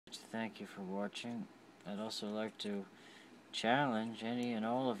thank you for watching. I'd also like to challenge any and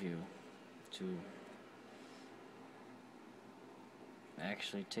all of you to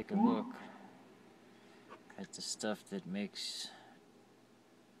actually take a look at the stuff that makes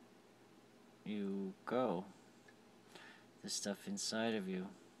you go, the stuff inside of you,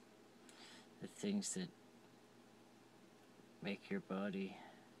 the things that make your body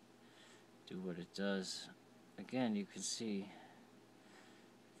do what it does. Again, you can see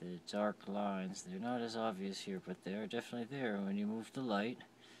the dark lines. They're not as obvious here, but they are definitely there. When you move the light,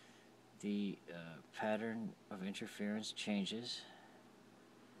 the pattern of interference changes.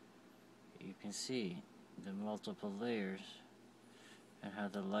 You can see the multiple layers and how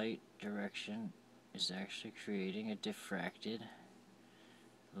the light direction is actually creating a diffracted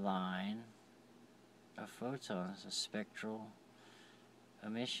line of photons, a spectral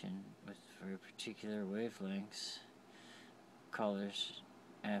emission with very particular wavelengths, colors,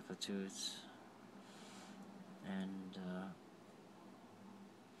 amplitudes, and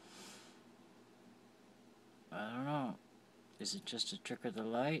I don't know, is it just a trick of the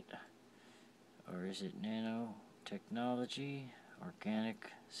light, or is it nanotechnology, organic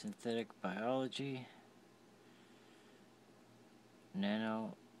synthetic biology,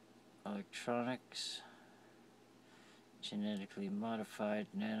 nanoelectronics, genetically modified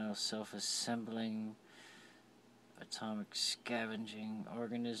nano self-assembling atomic scavenging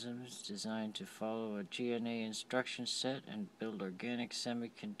organisms designed to follow a GNA instruction set and build organic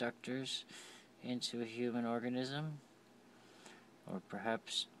semiconductors into a human organism? Or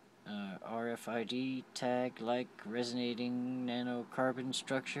perhaps RFID tag-like resonating nanocarbon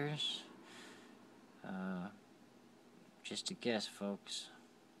structures? Just a guess, folks.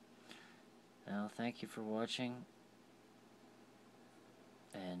 Well, thank you for watching,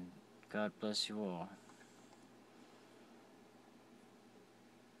 and God bless you all.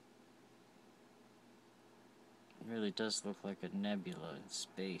 It really does look like a nebula in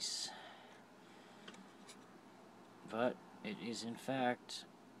space, but it is in fact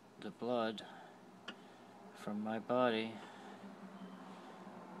the blood from my body,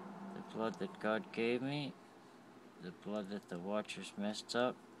 the blood that God gave me, the blood that the Watchers messed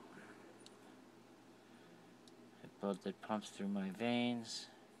up, the blood that pumps through my veins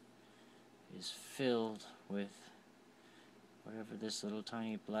is filled with whatever this little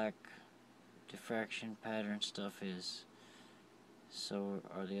tiny black diffraction pattern stuff is. So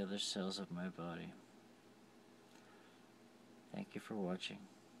are the other cells of my body. Thank you for watching.